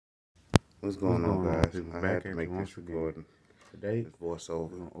What's going on, guys? People? I Back had to at make you once this again. recording, Today, this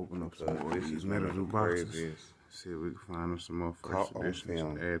voiceover, we're gonna open up some because more of this these is one metal of the zoo boxes. craziest See if we can find us some more first caught on editions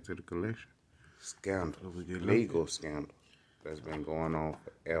film to add to the collection. scandal, We get legal scandals that's been going on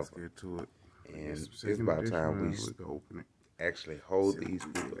Let's forever. get to it. And it's about time we can open it. actually hold these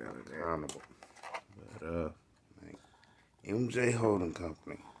people accountable. But Like MJ Holding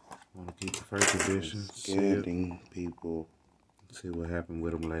Company, want to keep the first edition. scamming people See what happened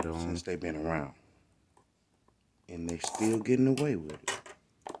with them later on. since they've been around, and they still getting away with it.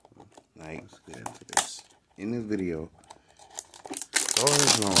 Like, Let's get into this. in this video, story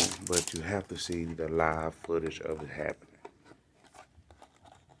is long, but you have to see the live footage of it happening.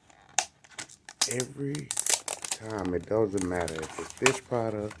 Every time, it doesn't matter if it's this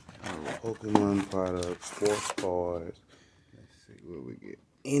product, Pokemon product, sports cars, Let's see what we get.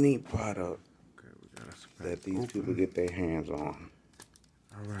 any product We got us a that these people get their hands on,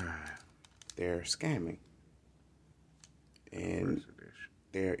 Alright. they're scamming. And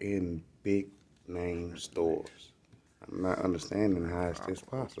they're in big name stores. I'm not understanding how is this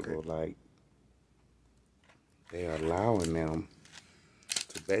possible. Like, they are allowing them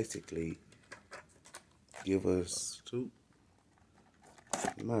to basically give us, you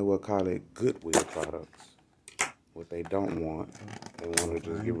might well call it goodwill products. What they don't want, they want to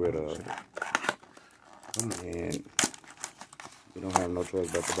just get rid of. And we don't have no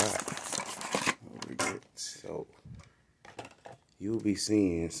choice but to buy it. So you'll be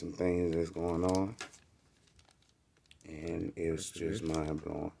seeing some things that's going on, and it's just mind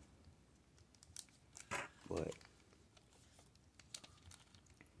blowing. But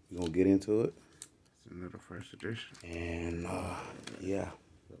we're gonna get into it. It's another first edition. And yeah,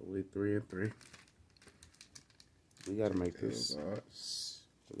 So we 3 and 3. we gotta make this.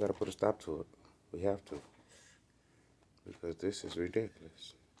 We gotta put a stop to it. We have to, because this is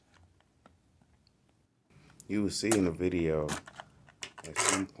ridiculous. You will see in the video, at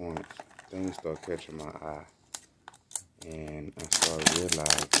some point, things start catching my eye, and I started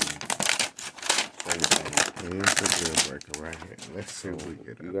realizing certain things. Here's the deal breaker right here. Let's see what we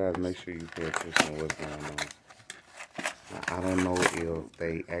get. You guys make sure you pay attention to what's going on. Now, I don't know if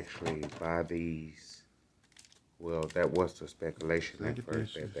they actually buy these. Well, that was the speculation at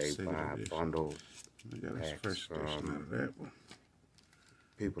first, that they buy bundles, We got us packs first edition out of that one.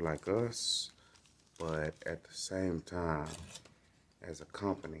 people like us, but at the same time, as a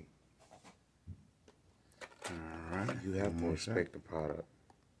company, Alright. you have to respect the product.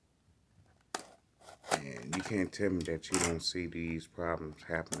 And you can't tell me that you don't see these problems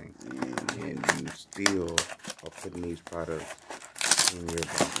happening, and you still are putting these products in your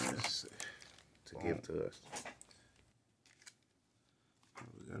box to give to us.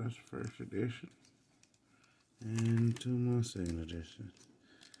 We got us first edition. And 2 more second edition.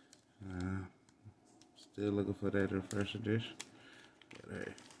 Still looking for that in first edition. But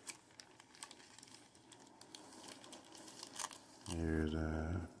hey. Here's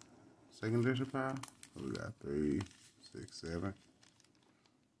second edition pile. We got 3, 6, 7.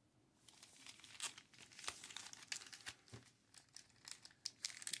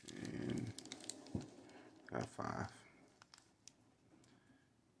 And got 5.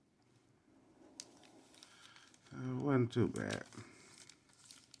 Wasn't too bad.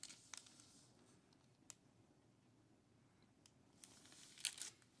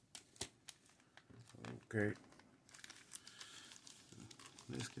 Okay.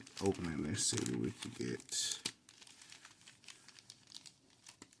 Let's get opening. Let's see what we can get.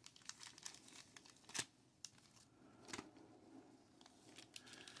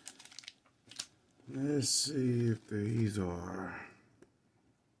 Let's see if these are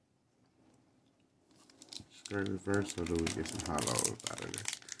straight reverse, or do we get some hollows out of this?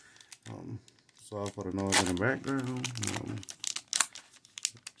 Sorry for the noise in the background.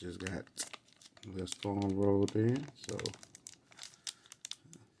 Just got the storm rolled in, so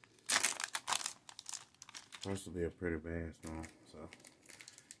supposed to be a pretty bad storm. So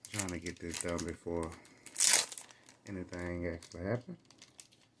trying to get this done before anything actually happens.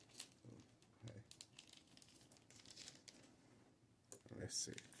 Let's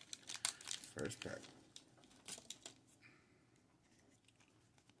see. First pack.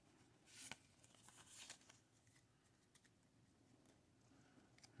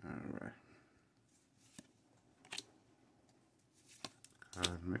 Alright.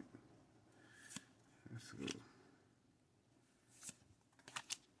 Cosmic. Let's go.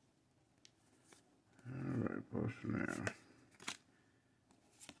 Alright, potion now.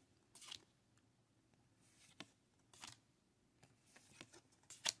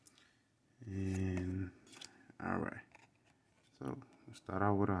 And alright. So let's start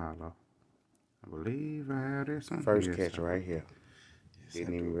out with a hollow. I believe I have this one. First Yes, catch I right do. here. Yes,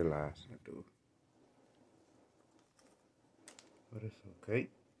 Didn't I even do. realize. I do. But it's okay.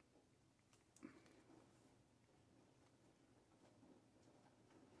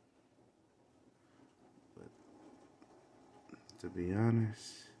 But to be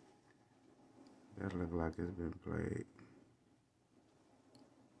honest, that look like it's been played.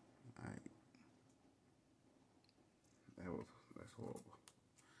 Like, that's horrible.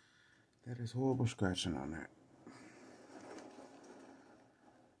 That is horrible scratching on that.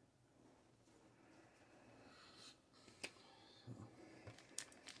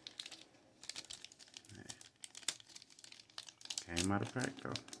 Came out of pack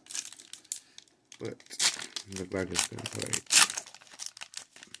though. But look like it's been played.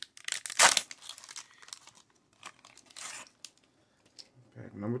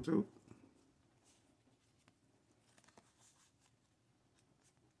 Pack number 2.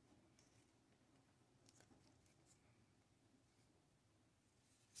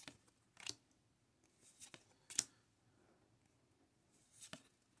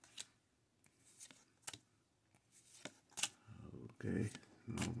 Okay,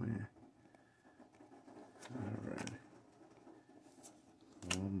 no man. Alright.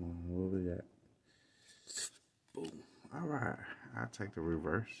 Come on, what we got? Boom. Alright, I'll take the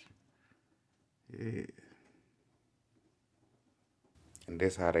reverse. Yeah. And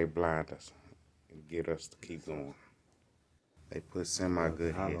that's how they blind us and get us to keep going. They put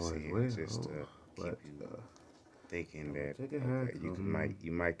semi-good hits in just to keep you thinking that okay,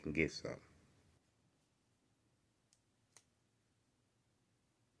 you might can get something.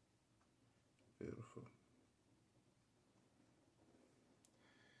 Beautiful.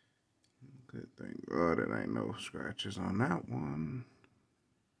 Good, thank God it ain't no scratches on that one.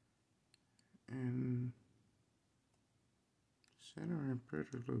 And centering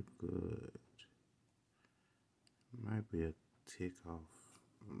pretty look good. Might be a tick off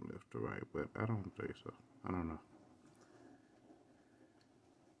from left to right, but I don't think so. I don't know.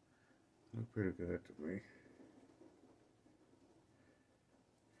 Look pretty good to me.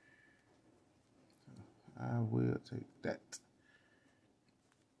 I will take that.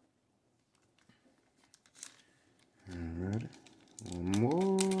 Alright. One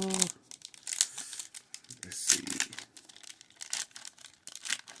more. Let's see.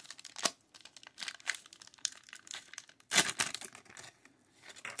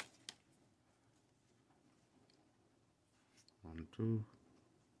 One, two.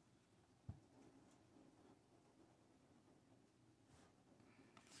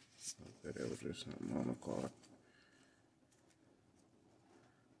 Okay, that was just something on the card.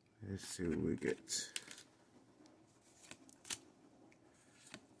 Let's see what we get.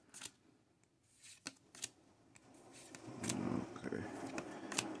 Okay.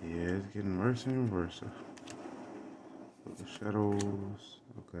 Yeah, it's getting worse and worse. With the shadows.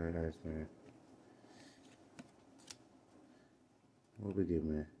 Okay, nice, man. What we get,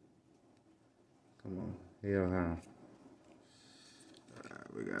 man? Come on. Hell, huh?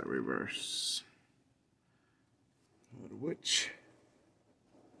 We got a reverse. With a witch.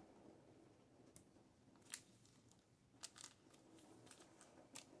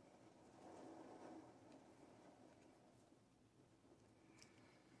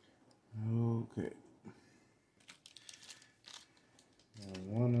 Okay. Now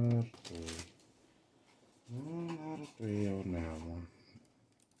 1 out of 3. 1 out of 3 on that one.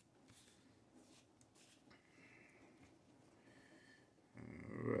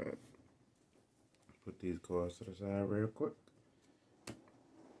 Alright. Put these cards to the side real quick.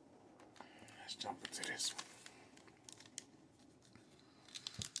 Let's jump into this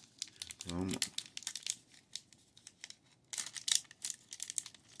one. Come on.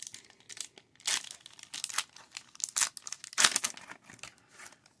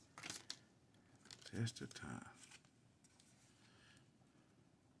 Test the time.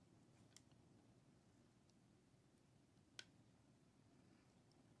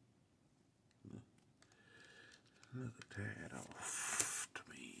 Look a tad off to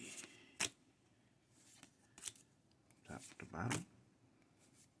me. Top to bottom.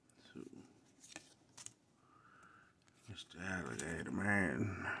 So, Mr. Alligator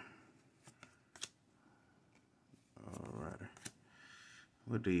Man. Alrighty.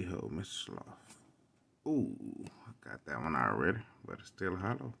 What do you hold, Mr. Sloth? Ooh, I got that one already, but it's still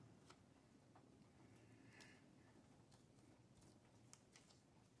hollow.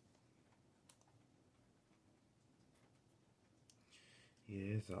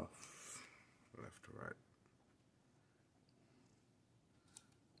 Yeah, it's off. Left to right.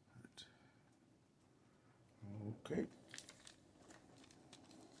 Okay.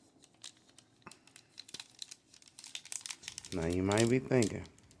 Now you might be thinking,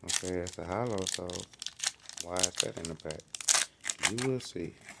 okay, that's a hollow, so why is that in the pack? You will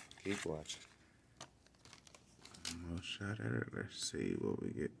see. Keep watching. One more shot at it. Let's see what we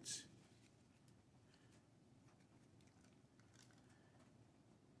get.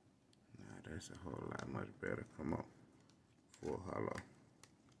 Nah, that's a whole lot much better. Come on. Full hollow.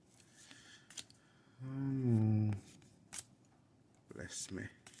 Bless me.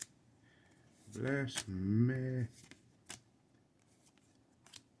 Bless me.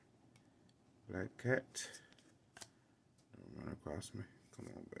 Black cat. Don't run across me. Come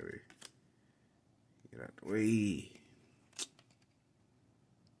on, baby. Get out the way.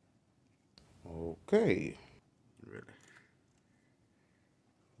 Okay. Really.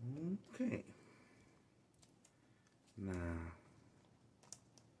 Okay. Now,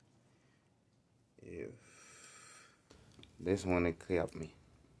 if this one it kept me.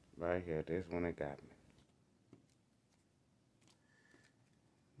 Right here, this one it got me.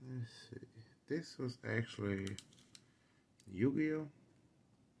 Let's see. This was actually Yu-Gi-Oh!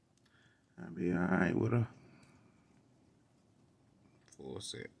 I'd be alright with a full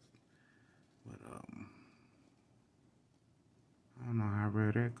set. But I don't know how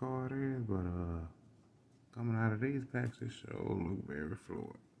rare that card is, but coming out of these packs, it sure look very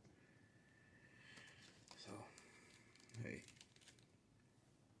fluid. So, hey.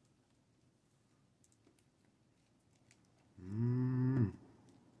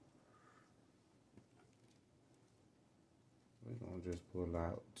 We're gonna just pull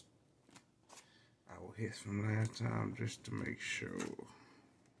out our hits from last time just to make sure.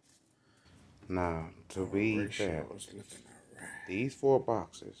 Now, to be fair, Looking alright. these 4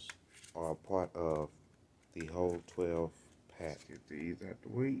 boxes are a part of the whole 12 pack Get these out the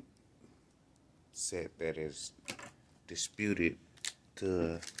way. set that is disputed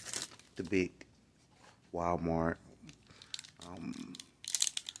to the big Walmart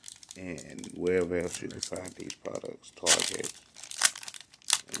and wherever else you can find these products, Target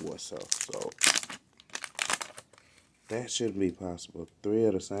and what's up. So that should be possible. 3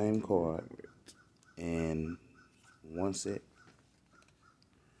 of the same card in one set.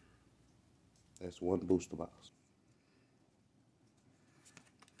 That's 1 booster box.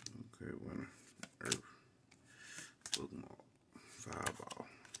 Okay, winner. Earth. Bookmark. Fireball.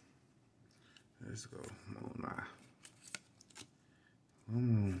 Let's go. Moon Eye. Come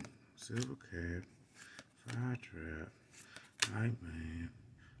on. Silver Cap. Fire Trap. Nightman.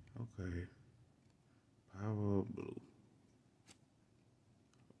 Okay. Power of Blue.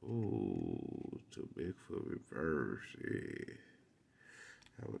 Ooh, too big for reverse. Yeah.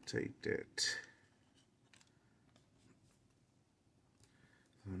 I would take that.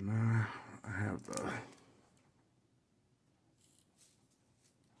 So now I have the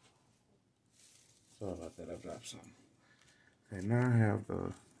sorry about that, I dropped something. Okay, now I have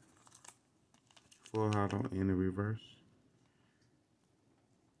the full hollow in the reverse.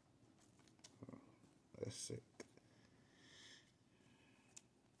 That's sick.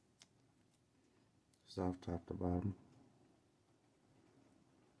 Soft top to bottom.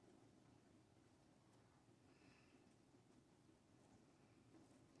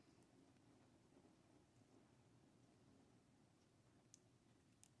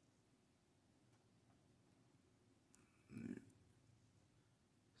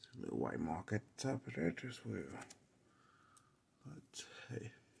 A little white mark at the top of that as well. But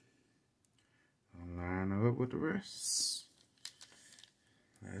hey, I'll line up with the rest.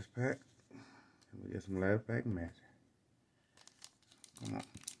 Last pack. And we get some last pack magic. Come on.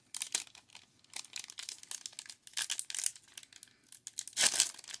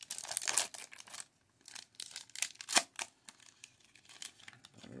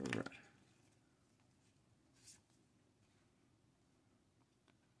 Alright.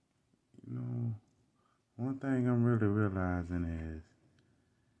 You know, one thing I'm really realizing is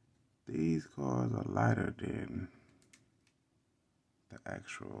these cards are lighter than the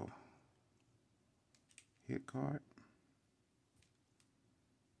actual hit card.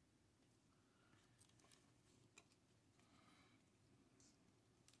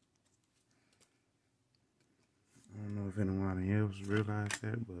 I don't know if anyone else realized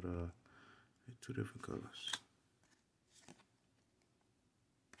that, but they're 2 different colors.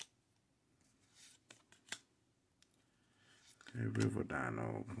 Okay, River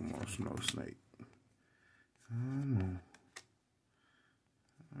Dino, come on, Snow Snake. Come on.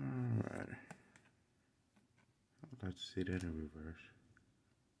 Alrighty. I'd like to see that in reverse.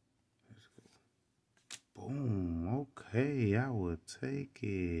 Let's go. Boom. Okay, I will take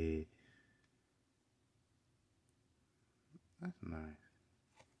it. That's nice.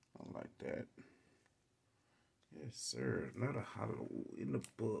 I like that. Yes, Yes, sir. Another hollow in the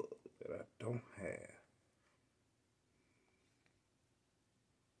book that I don't have.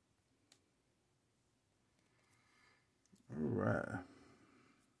 All right.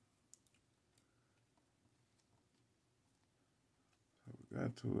 So we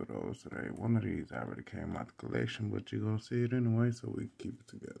got two of those today. One of these already came out the collection, but you're going to see it anyway, so we can keep it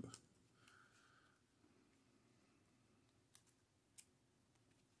together.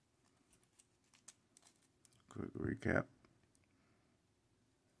 Quick recap.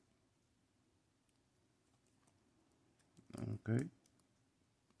 Okay.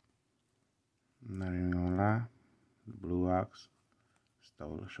 I'm not even gonna lie. The Blue Ox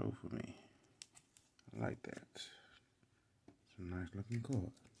stole the show for me. I like that. It's a nice looking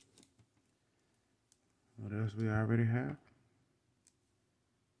card. What else we already have?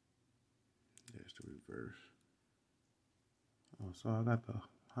 There's the reverse. Oh, so I got the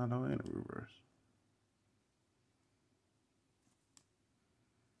hollow and the reverse.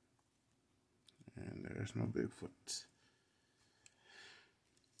 And there's no Bigfoot.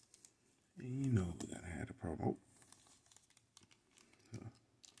 And you know we gotta have the promo. So,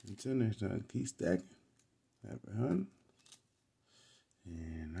 until next time, keep stacking. Happy hunting.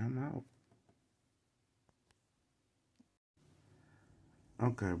 And I'm out.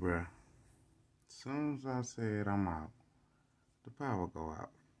 Okay, bruh. As soon as I said I'm out, the power go out.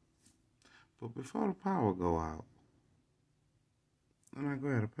 But before the power go out, when I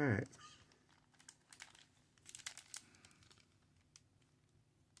grab the packs,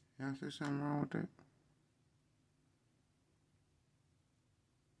 y'all see something wrong with that?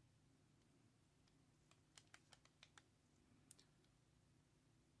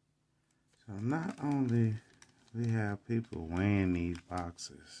 So not only we have people weighing these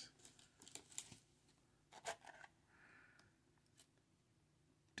boxes,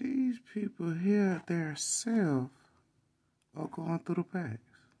 these people here themselves are going through the packs.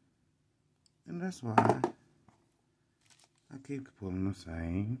 And that's why I keep pulling the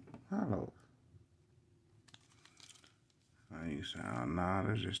same hollows. Now you say, oh, nah,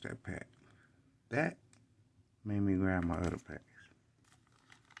 that's just that pack. That made me grab my other packs.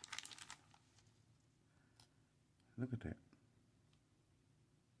 Look at that.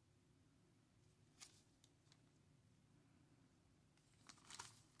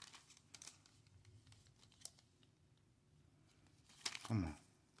 Come on.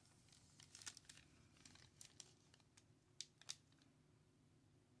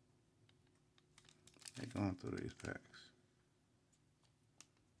 They're going through these packs.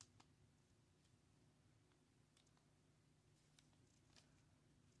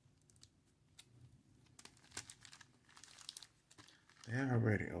 They're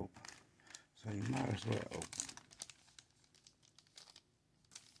already open, so you might as well open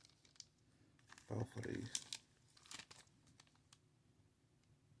both of these.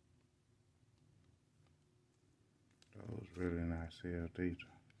 Those really nice CLTs.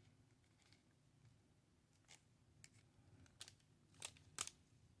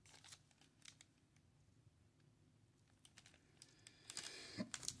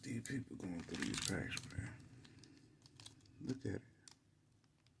 These people going through these packs, man. Look at it.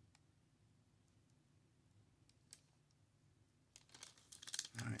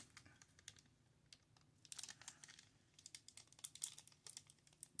 All right.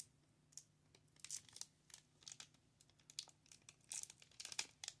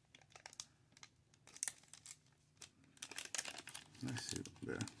 Let's see what's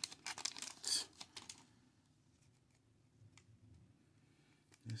there.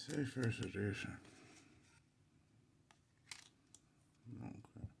 It says first edition.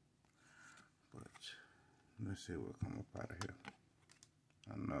 Okay. But let's see what come up out of here.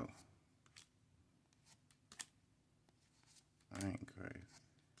 I know. I ain't crazy.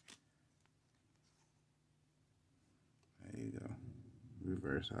 There you go.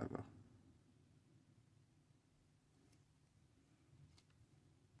 Reverse hollow.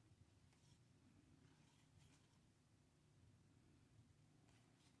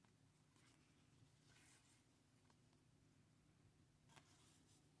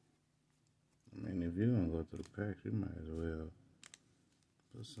 I mean, if you're gonna go through the packs, you might as well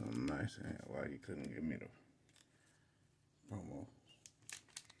put something nice in here. Why you couldn't give me the promo?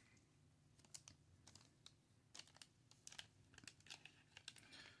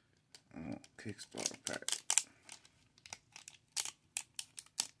 Kickstarter pack.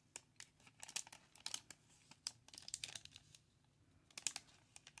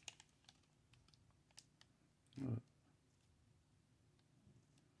 Look.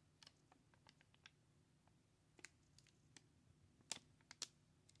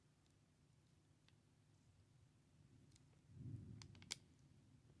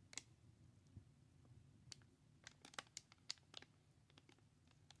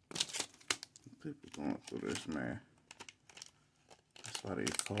 people going through this, man. That's why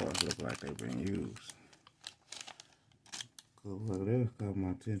these cars look like they've been used. Cause what else caught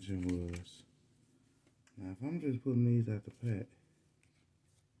my attention was, now if I'm just putting these out the pack,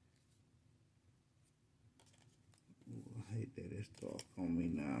 ooh, I hate that it's dark on me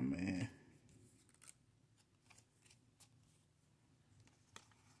now, man.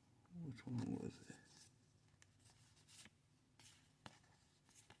 Which one was it?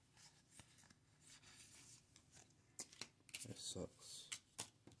 That sucks.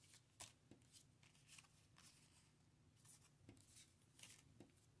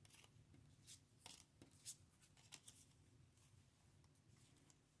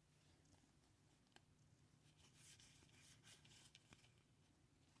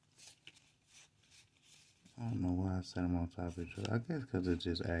 I don't know why I set them on top of each other. I guess because it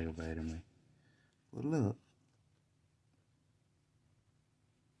just aggravated me. But look.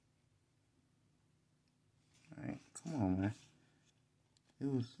 Alright, come on, man. It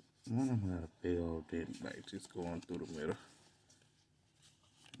was, one of them had a big old dent, like, just going through the middle.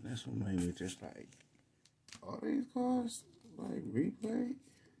 And that's what made me just like, all these cars, like, replayed?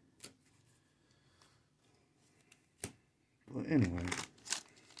 But anyway,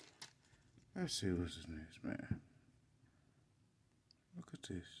 let's see what's next, man. Look at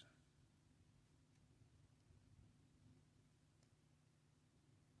this.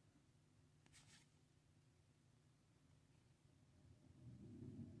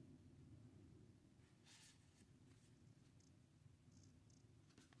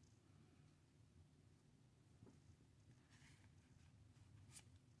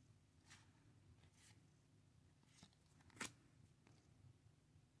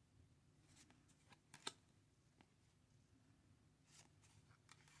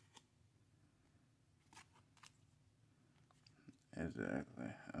 Exactly,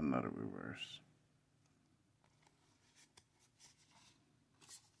 another reverse.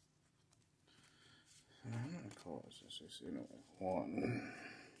 How many cars is this? You know, 1,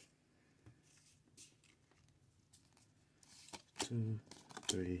 2,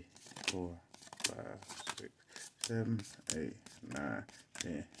 3, 4, 5, 6, 7, 8, 9,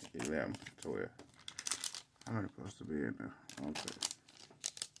 10, 11, 12. How many supposed to be in there? Okay.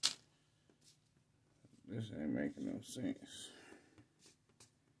 This ain't making no sense.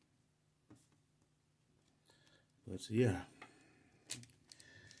 But yeah.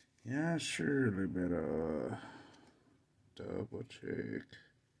 Yeah, I surely better double check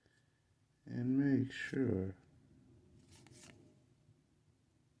and make sure.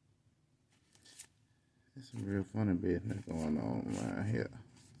 There's some real funny business going on around here.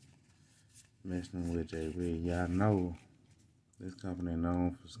 Messing with JB. Y'all know this company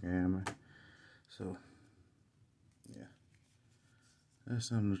known for scamming. So, yeah. That's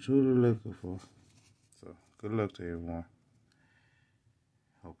something to truly looking for. So, good luck to everyone.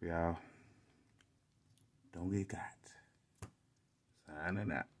 Hope y'all don't get caught.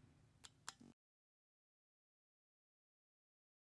 Signing out.